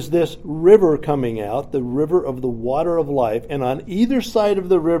 is this river coming out, the river of the water of life. And on either side of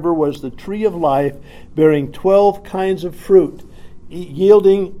the river was the tree of life, bearing 12 kinds of fruit,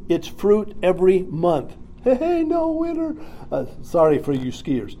 yielding its fruit every month. Hey, no winter. Sorry for you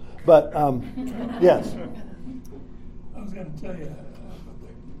skiers. But, yes. I was going to tell you about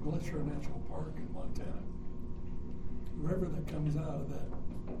the Glacier National Park in Montana. The river that comes out of that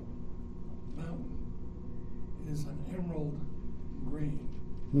mountain is an emerald green,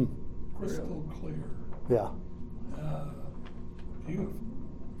 crystal clear. Yeah. Beautiful.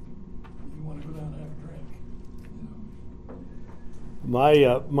 You want to go down and have a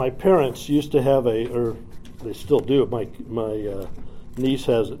drink. My parents used to have or they still do. My niece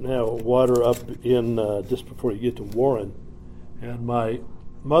has it now. Water up in just before you get to Warren, and my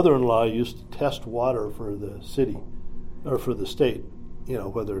mother-in-law used to test water for the city or for the state.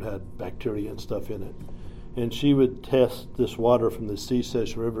 Whether it had bacteria and stuff in it, and she would test this water from the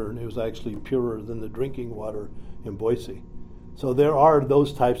Sesesh River, and it was actually purer than the drinking water in Boise. So there are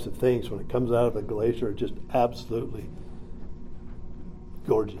those types of things when it comes out of a glacier, just absolutely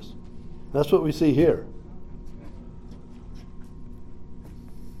gorgeous. That's what we see here.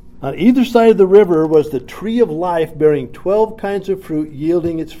 On either side of the river was the tree of life, bearing 12 kinds of fruit,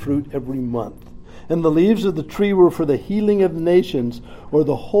 yielding its fruit every month. And the leaves of the tree were for the healing of nations, or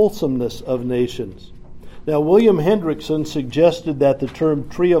the wholesomeness of nations. Now, William Hendrickson suggested that the term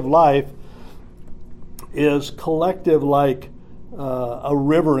tree of life is collective like a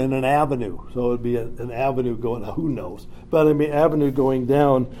river in an avenue. So it would be an avenue going, who knows? But I mean, avenue going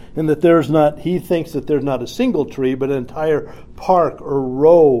down, and that he thinks that there's not a single tree, but an entire park or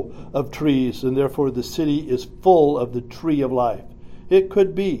row of trees, and therefore the city is full of the tree of life. It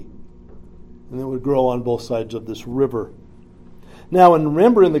could be. And it would grow on both sides of this river. Now, and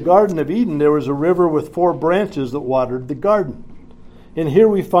remember, in the Garden of Eden, there was a river with 4 branches that watered the garden. And here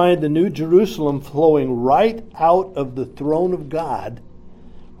we find the New Jerusalem flowing right out of the throne of God,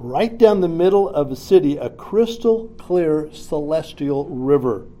 right down the middle of the city, a crystal clear celestial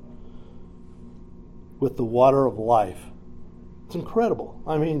river with the water of life. It's incredible.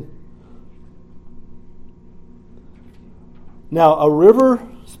 I mean, now a river,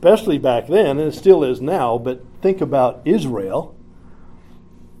 especially back then, and it still is now, but think about Israel.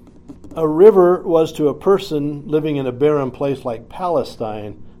 A river was to a person living in a barren place like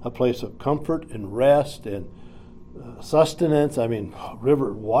Palestine a place of comfort and rest and sustenance. I mean,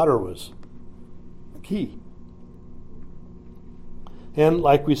 water was key. And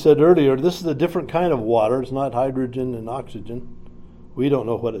like we said earlier, this is a different kind of water. It's not hydrogen and oxygen. We don't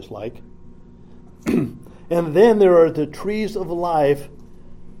know what it's like. And then there are the trees of life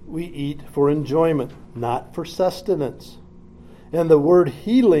we eat for enjoyment, not for sustenance. And the word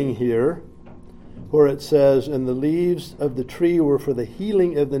healing here, where it says, and the leaves of the tree were for the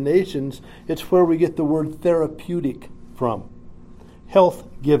healing of the nations, it's where we get the word therapeutic from.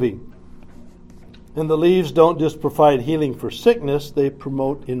 Health-giving. And the leaves don't just provide healing for sickness, they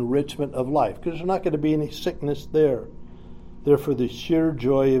promote enrichment of life, because there's not going to be any sickness there. They're for the sheer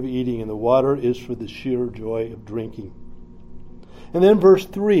joy of eating, and the water is for the sheer joy of drinking. And then verse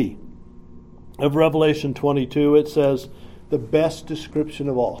 3 of Revelation 22, it says, the best description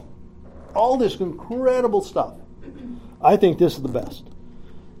of all. All this incredible stuff. I think this is the best.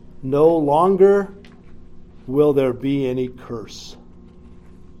 No longer will there be any curse.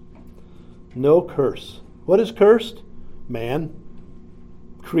 No curse. What is cursed? Man.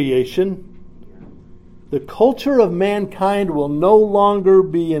 Creation. The culture of mankind will no longer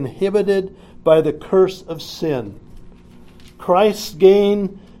be inhibited by the curse of sin. Christ's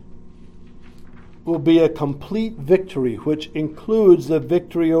gain will be a complete victory, which includes the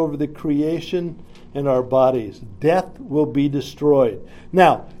victory over the creation and our bodies. Death will be destroyed.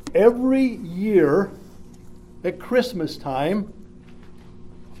 Now, every year at Christmas time,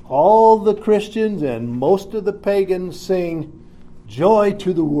 all the Christians and most of the pagans sing, "Joy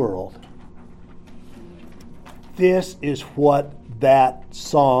to the world." This is what that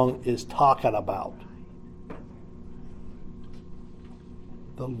song is talking about.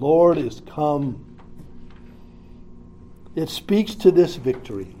 The Lord is come. It speaks to this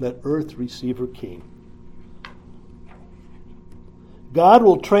victory. Let earth receive her King. God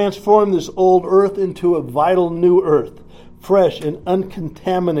will transform this old earth into a vital new earth, fresh and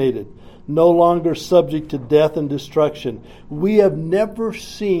uncontaminated, no longer subject to death and destruction. We have never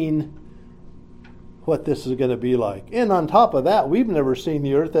seen what this is going to be like. And on top of that, we've never seen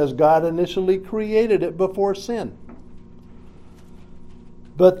the earth as God initially created it before sin.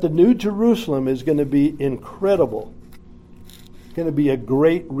 But the New Jerusalem is going to be incredible. It's going to be a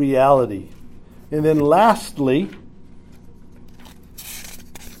great reality. And then lastly,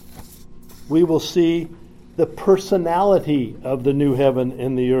 we will see the personality of the new heaven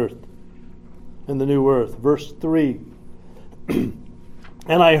and the earth, and the new earth. Verse 3.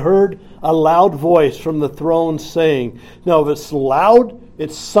 And I heard a loud voice from the throne saying, now if it's loud,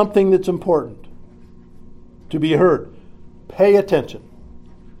 it's something that's important to be heard. Pay attention.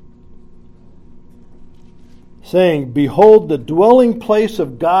 Saying, behold, the dwelling place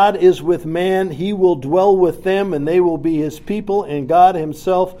of God is with man. He will dwell with them, and they will be his people, and God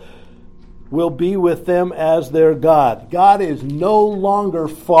himself will be with them as their God. God is no longer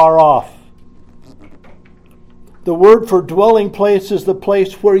far off. The word for dwelling place is the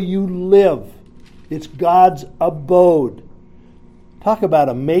place where you live. It's God's abode. Talk about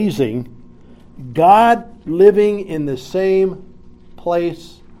amazing. God living in the same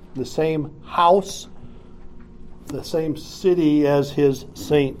place, the same house, the same city as his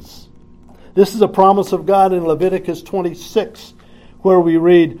saints. This is a promise of God in Leviticus 26, where we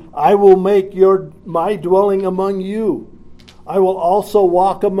read, I will make my dwelling among you. I will also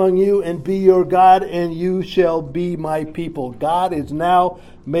walk among you and be your God, and you shall be my people. God is now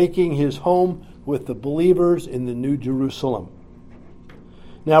making his home with the believers in the New Jerusalem.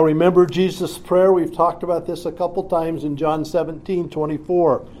 Now remember Jesus' prayer. We've talked about this a couple times in John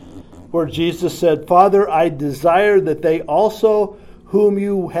 17:24, where Jesus said, Father, I desire that they also whom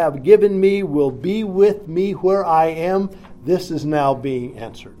you have given me will be with me where I am. This is now being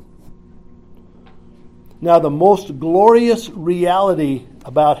answered. Now, the most glorious reality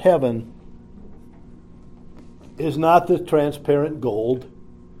about heaven is not the transparent gold.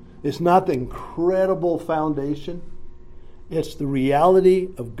 It's not the incredible foundation. It's the reality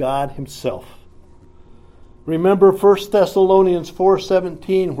of God himself. Remember 1 Thessalonians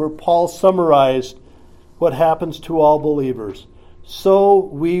 4:17, where Paul summarized what happens to all believers. So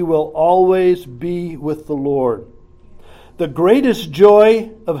we will always be with the Lord. The greatest joy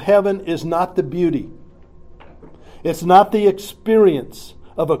of heaven is not the beauty. It's not the experience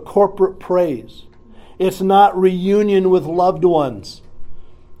of a corporate praise. It's not reunion with loved ones.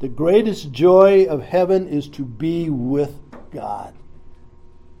 The greatest joy of heaven is to be with God.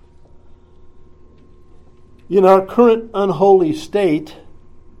 In our current unholy state,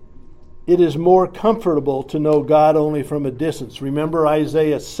 it is more comfortable to know God only from a distance. Remember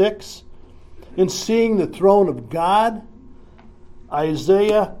Isaiah 6? In seeing the throne of God,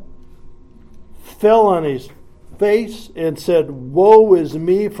 Isaiah fell on his face and said, "Woe is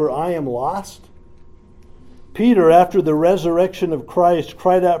me, for I am lost." Peter, after the resurrection of Christ,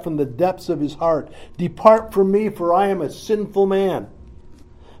 cried out from the depths of his heart, "Depart from me, for I am a sinful man."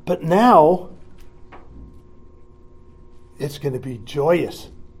 But now, it's going to be joyous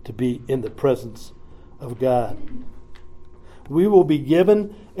to be in the presence of God. We will be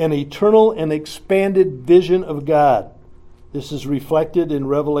given an eternal and expanded vision of God. This is reflected in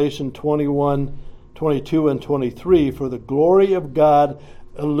Revelation 21, 22, and 23. For the glory of God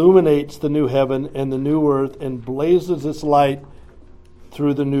illuminates the new heaven and the new earth and blazes its light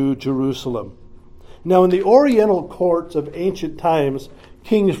through the new Jerusalem. Now, in the oriental courts of ancient times,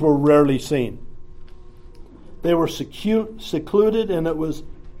 kings were rarely seen. They were secluded, and it was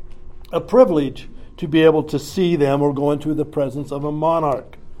a privilege to be able to see them or go into the presence of a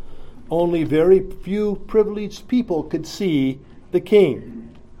monarch. Only very few privileged people could see the king.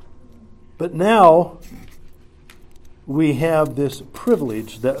 But now we have this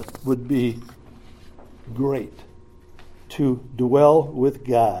privilege that would be great, to dwell with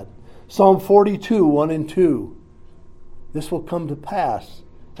God. Psalm 42, 1 and 2. This will come to pass.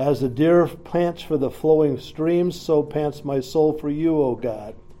 As the deer pants for the flowing streams, so pants my soul for you, O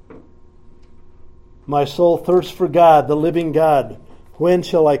God. My soul thirsts for God, the living God. When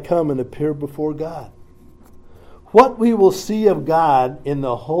shall I come and appear before God? What we will see of God in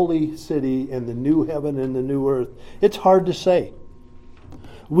the holy city and the new heaven and the new earth, it's hard to say.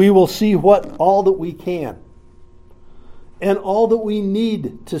 We will see all that we can and all that we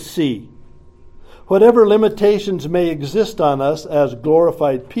need to see. Whatever limitations may exist on us as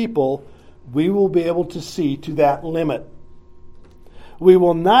glorified people, we will be able to see to that limit. We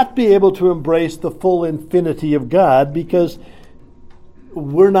will not be able to embrace the full infinity of God because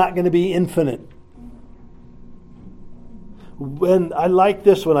we're not going to be infinite. When I like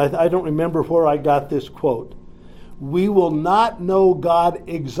this one, I don't remember where I got this quote. We will not know God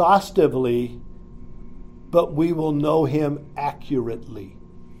exhaustively, but we will know Him accurately.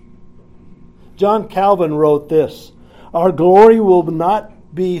 John Calvin wrote this: "Our glory will not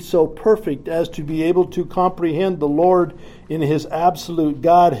be so perfect as to be able to comprehend the Lord in His absolute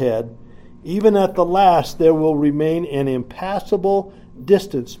Godhead. Even at the last there will remain an impassable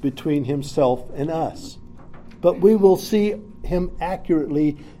distance between Himself and us. But we will see Him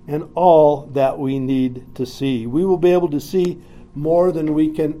accurately in all that we need to see." We will be able to see more than we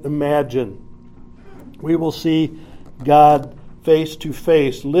can imagine. We will see God face to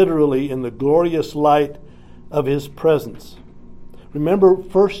face, literally in the glorious light of His presence. Remember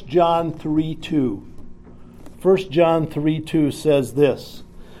 1 John 3:2. 1 John 3:2 says this: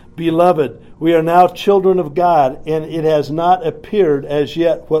 "Beloved, we are now children of God, and it has not appeared as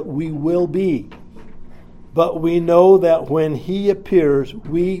yet what we will be. But we know that when He appears,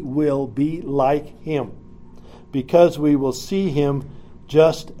 we will be like Him, because we will see Him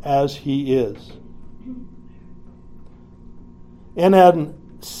just as He is." And in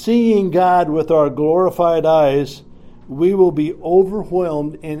seeing God with our glorified eyes, we will be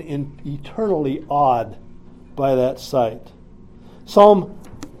overwhelmed and eternally awed by that sight. Psalm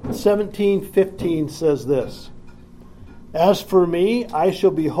 17:15 says this: "As for me, I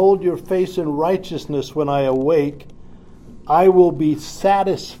shall behold your face in righteousness when I awake. I will be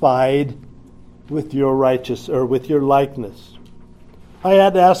satisfied with your with your likeness." I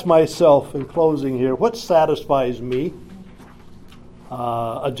had to ask myself in closing here, what satisfies me?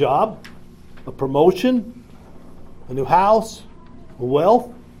 A job, a promotion, a new house, wealth,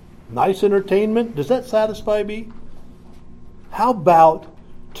 nice entertainment. Does that satisfy me? How about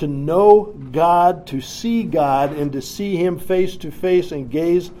to know God, to see God, and to see Him face to face and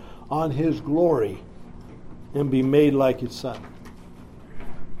gaze on His glory and be made like His Son?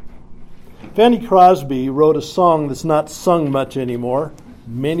 Fanny Crosby wrote a song that's not sung much anymore.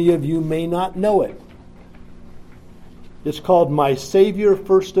 Many of you may not know it. It's called "My Savior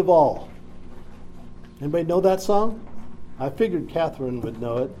First of All." Anybody know that song? I figured Catherine would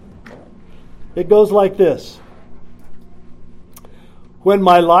know it. It goes like this: "When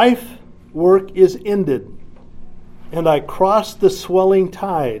my life work is ended, and I cross the swelling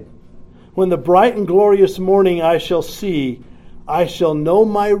tide, when the bright and glorious morning I shall see, I shall know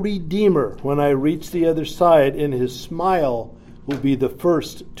my Redeemer when I reach the other side, and His smile will be the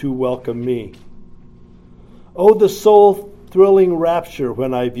first to welcome me. Oh, the soul-thrilling rapture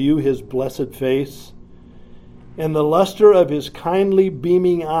when I view his blessed face, and the luster of his kindly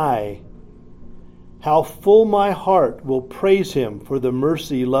beaming eye. How full my heart will praise him for the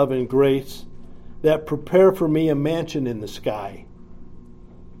mercy, love, and grace that prepare for me a mansion in the sky.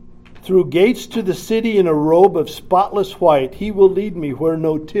 Through gates to the city in a robe of spotless white, he will lead me where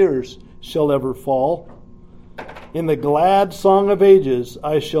no tears shall ever fall. In the glad song of ages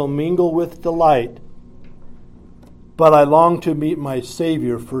I shall mingle with delight, but I long to meet my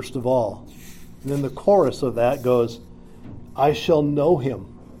Savior first of all. And then the chorus of that goes, I shall know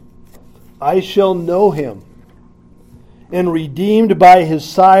him. I shall know him. And redeemed by his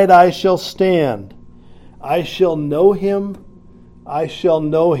side I shall stand. I shall know him. I shall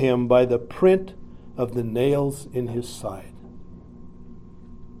know him by the print of the nails in his side.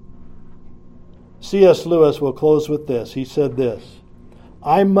 C.S. Lewis will close with this. He said this,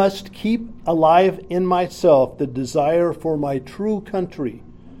 I must keep alive in myself the desire for my true country,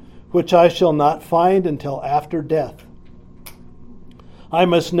 which I shall not find until after death. I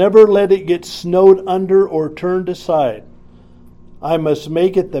must never let it get snowed under or turned aside. I must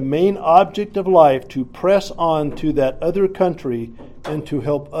make it the main object of life to press on to that other country and to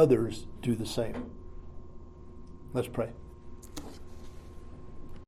help others do the same. Let's pray.